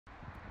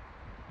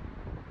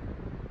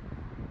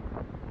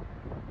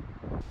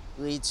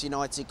Leeds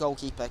United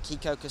goalkeeper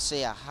Kiko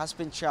Casilla has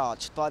been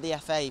charged by the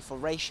FA for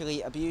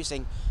racially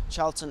abusing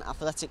Charlton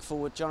Athletic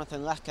forward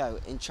Jonathon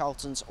Leko in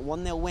Charlton's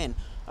 1-0 win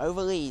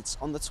over Leeds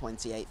on the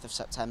 28th of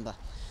September.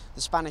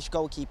 The Spanish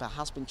goalkeeper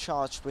has been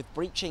charged with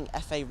breaching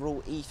FA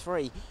Rule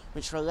E3,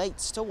 which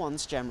relates to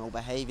one's general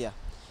behaviour.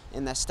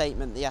 In their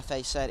statement, the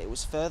FA said it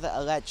was further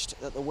alleged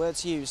that the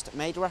words used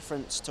made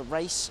reference to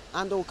race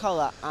and/or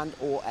colour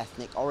and/or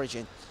ethnic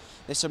origin.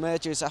 This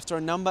emerges after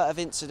a number of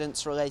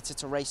incidents related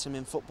to racism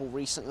in football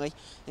recently,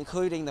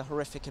 including the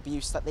horrific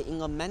abuse that the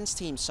England men's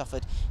team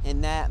suffered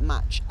in their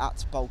match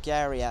at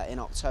Bulgaria in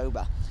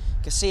October.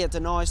 Casilla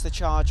denies the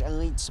charge, and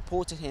Leeds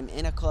supported him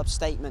in a club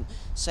statement,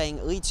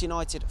 saying Leeds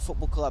United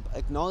Football Club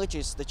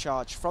acknowledges the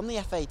charge from the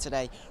FA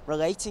today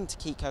relating to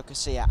Kiko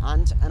Casilla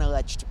and an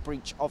alleged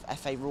breach of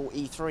FA Rule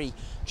E3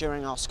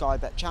 during our Sky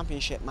Bet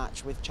Championship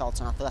match with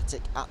Charlton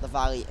Athletic at the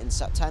Valley in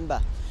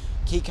September.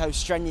 Kiko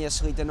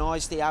strenuously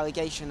denies the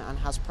allegation and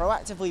has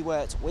proactively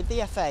worked with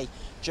the FA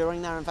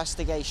during their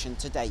investigation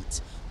to date.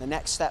 The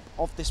next step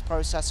of this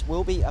process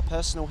will be a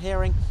personal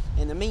hearing.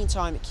 In the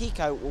meantime,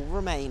 Kiko will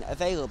remain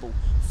available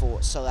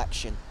for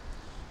selection.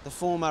 The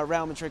former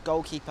Real Madrid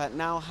goalkeeper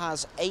now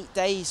has 8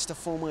 days to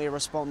formally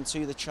respond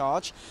to the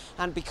charge,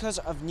 and because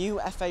of new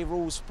FA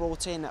rules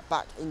brought in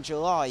back in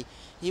July,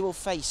 he will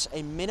face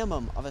a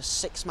minimum of a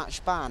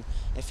 6-match ban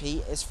if he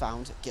is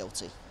found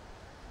guilty.